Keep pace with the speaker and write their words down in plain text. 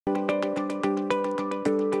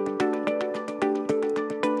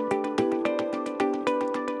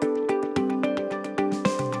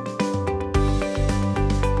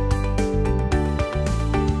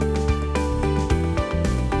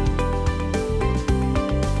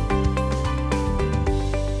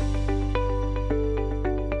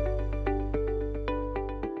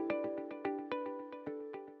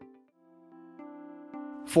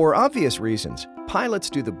For obvious reasons, pilots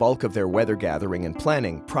do the bulk of their weather gathering and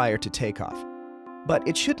planning prior to takeoff. But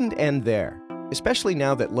it shouldn't end there, especially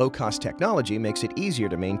now that low-cost technology makes it easier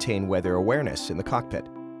to maintain weather awareness in the cockpit.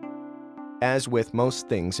 As with most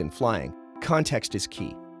things in flying, context is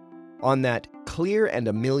key. On that clear and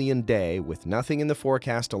a million day with nothing in the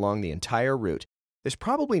forecast along the entire route, there's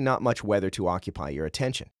probably not much weather to occupy your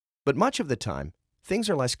attention. But much of the time, things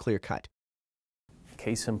are less clear-cut.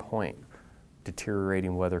 Case in point,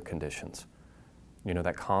 deteriorating weather conditions. You know,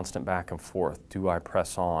 that constant back and forth. Do I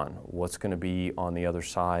press on? What's going to be on the other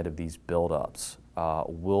side of these buildups?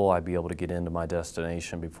 Will I be able to get into my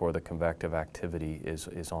destination before the convective activity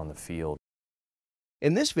is on the field?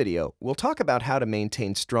 In this video, we'll talk about how to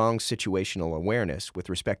maintain strong situational awareness with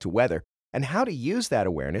respect to weather and how to use that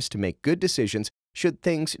awareness to make good decisions should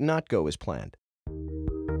things not go as planned.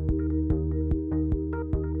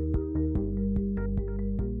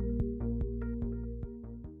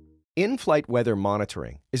 In-flight weather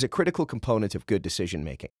monitoring is a critical component of good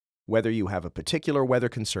decision-making, whether you have a particular weather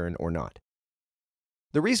concern or not.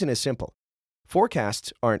 The reason is simple.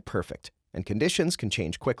 Forecasts aren't perfect, and conditions can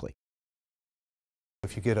change quickly.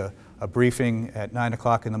 If you get a briefing at 9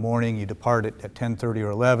 o'clock in the morning, you depart at 10:30 or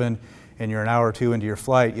 11, and you're an hour or two into your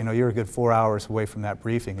flight, you know, you're a good 4 hours away from that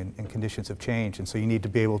briefing, and conditions have changed. And so you need to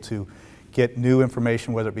be able to get new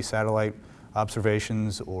information, whether it be satellite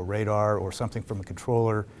observations or radar or something from a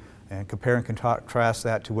controller, and compare and contrast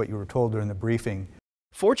that to what you were told during the briefing.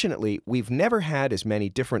 Fortunately, we've never had as many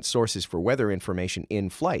different sources for weather information in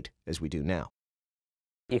flight as we do now.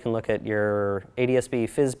 You can look at your ADS-B,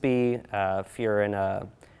 FISB. If you're in an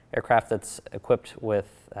aircraft that's equipped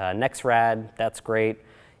with NEXRAD, that's great.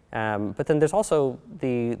 But then there's also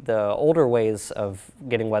the older ways of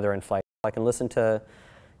getting weather in flight. I can listen to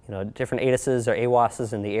different ATISs or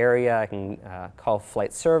AWOSs in the area. I can call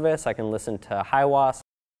flight service. I can listen to HIWAS.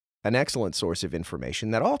 An excellent source of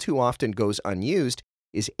information that all too often goes unused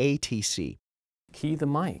is ATC. Key the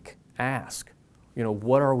mic. Ask,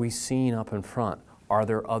 what are we seeing up in front? Are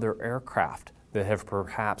there other aircraft that have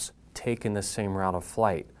perhaps taken the same route of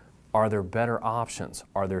flight? Are there better options?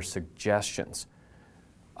 Are there suggestions?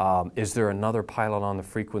 Is there another pilot on the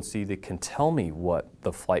frequency that can tell me what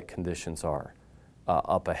the flight conditions are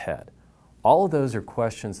up ahead? All of those are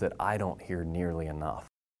questions that I don't hear nearly enough.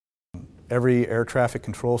 Every air traffic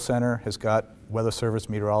control center has got weather service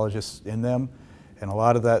meteorologists in them, and a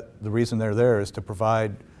lot of that, the reason they're there is to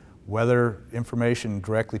provide weather information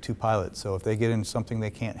directly to pilots. So if they get in something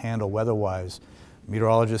they can't handle weather-wise,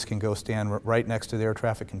 meteorologists can go stand right next to the air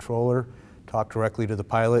traffic controller, talk directly to the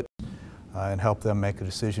pilot, and help them make a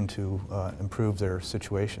decision to improve their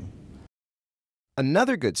situation.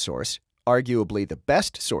 Another good source, arguably the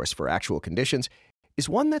best source for actual conditions, is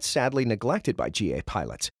one that's sadly neglected by GA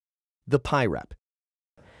pilots: the PIREP.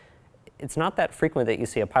 It's not that frequent that you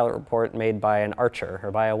see a pilot report made by an Archer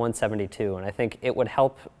or by a 172, and I think it would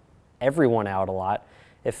help everyone out a lot.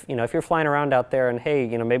 If you're flying around out there and hey,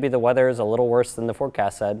 maybe the weather is a little worse than the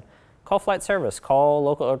forecast said, call flight service, call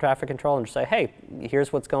local air traffic control and just say, hey,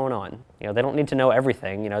 here's what's going on. They don't need to know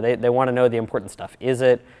everything. They want to know the important stuff. Is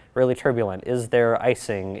it really turbulent? Is there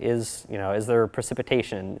icing? Is there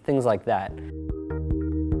precipitation? Things like that.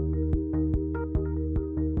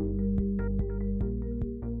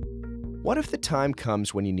 What if the time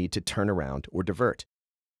comes when you need to turn around or divert?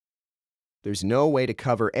 There's no way to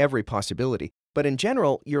cover every possibility, but in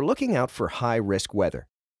general, you're looking out for high-risk weather,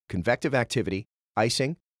 convective activity,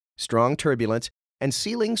 icing, strong turbulence, and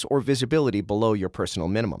ceilings or visibility below your personal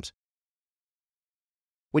minimums.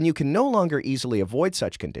 When you can no longer easily avoid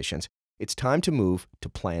such conditions, it's time to move to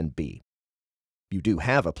Plan B. You do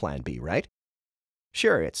have a Plan B, right?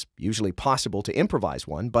 Sure, it's usually possible to improvise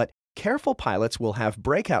one, but careful pilots will have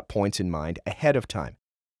breakout points in mind ahead of time.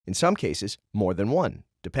 In some cases, more than one,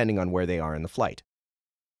 depending on where they are in the flight.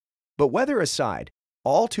 But weather aside,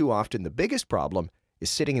 all too often the biggest problem is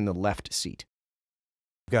sitting in the left seat.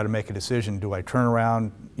 You've got to make a decision. Do I turn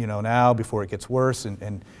around, now before it gets worse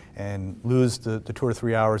and lose the 2 or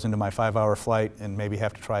 3 hours into my 5-hour flight and maybe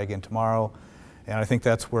have to try again tomorrow? And I think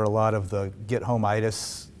that's where a lot of the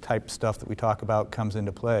get-home-itis type stuff that we talk about comes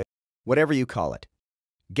into play. Whatever you call it.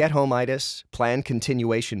 Get-home-itis, plan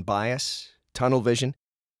continuation bias, tunnel vision.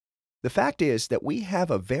 The fact is that we have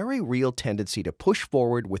a very real tendency to push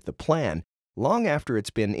forward with the plan long after it's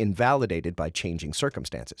been invalidated by changing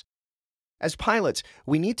circumstances. As pilots,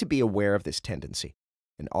 we need to be aware of this tendency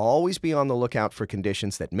and always be on the lookout for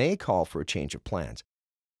conditions that may call for a change of plans.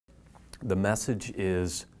 The message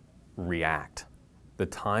is react. The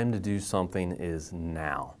time to do something is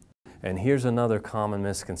now. And here's another common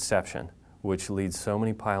misconception which leads so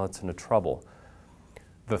many pilots into trouble.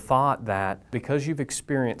 The thought that because you've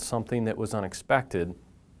experienced something that was unexpected,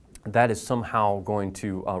 that is somehow going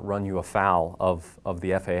to run you afoul of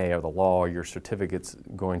the FAA or the law, or your certificate's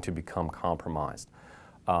going to become compromised.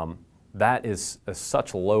 That is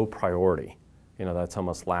such low priority, that's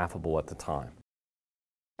almost laughable at the time.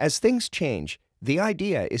 As things change, the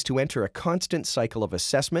idea is to enter a constant cycle of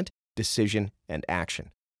assessment, decision, and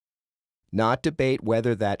action. Not debate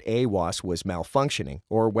whether that AWOS was malfunctioning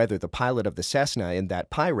or whether the pilot of the Cessna in that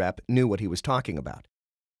PIREP knew what he was talking about.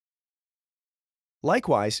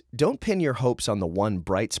 Likewise, don't pin your hopes on the one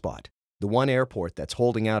bright spot, the one airport that's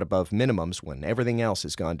holding out above minimums when everything else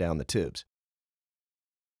has gone down the tubes.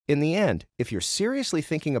 In the end, if you're seriously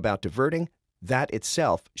thinking about diverting, that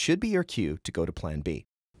itself should be your cue to go to Plan B.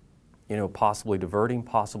 Possibly diverting,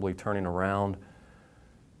 possibly turning around.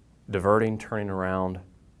 Diverting, turning around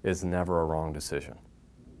is never a wrong decision.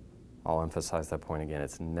 I'll emphasize that point again.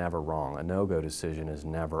 It's never wrong. A no-go decision is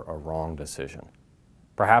never a wrong decision.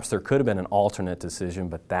 Perhaps there could have been an alternate decision,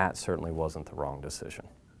 but that certainly wasn't the wrong decision.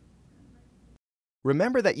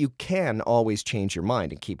 Remember that you can always change your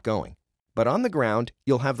mind and keep going. But on the ground,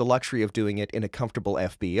 you'll have the luxury of doing it in a comfortable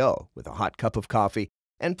FBO with a hot cup of coffee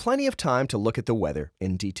and plenty of time to look at the weather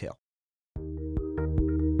in detail.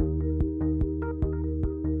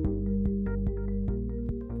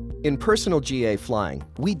 In personal GA flying,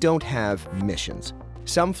 we don't have missions.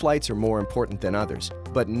 Some flights are more important than others,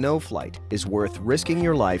 but no flight is worth risking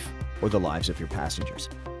your life or the lives of your passengers.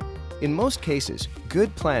 In most cases,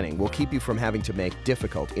 good planning will keep you from having to make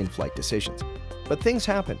difficult in-flight decisions. But things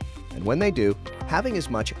happen, and when they do, having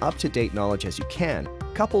as much up-to-date knowledge as you can,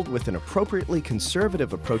 coupled with an appropriately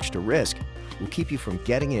conservative approach to risk, will keep you from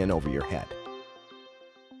getting in over your head.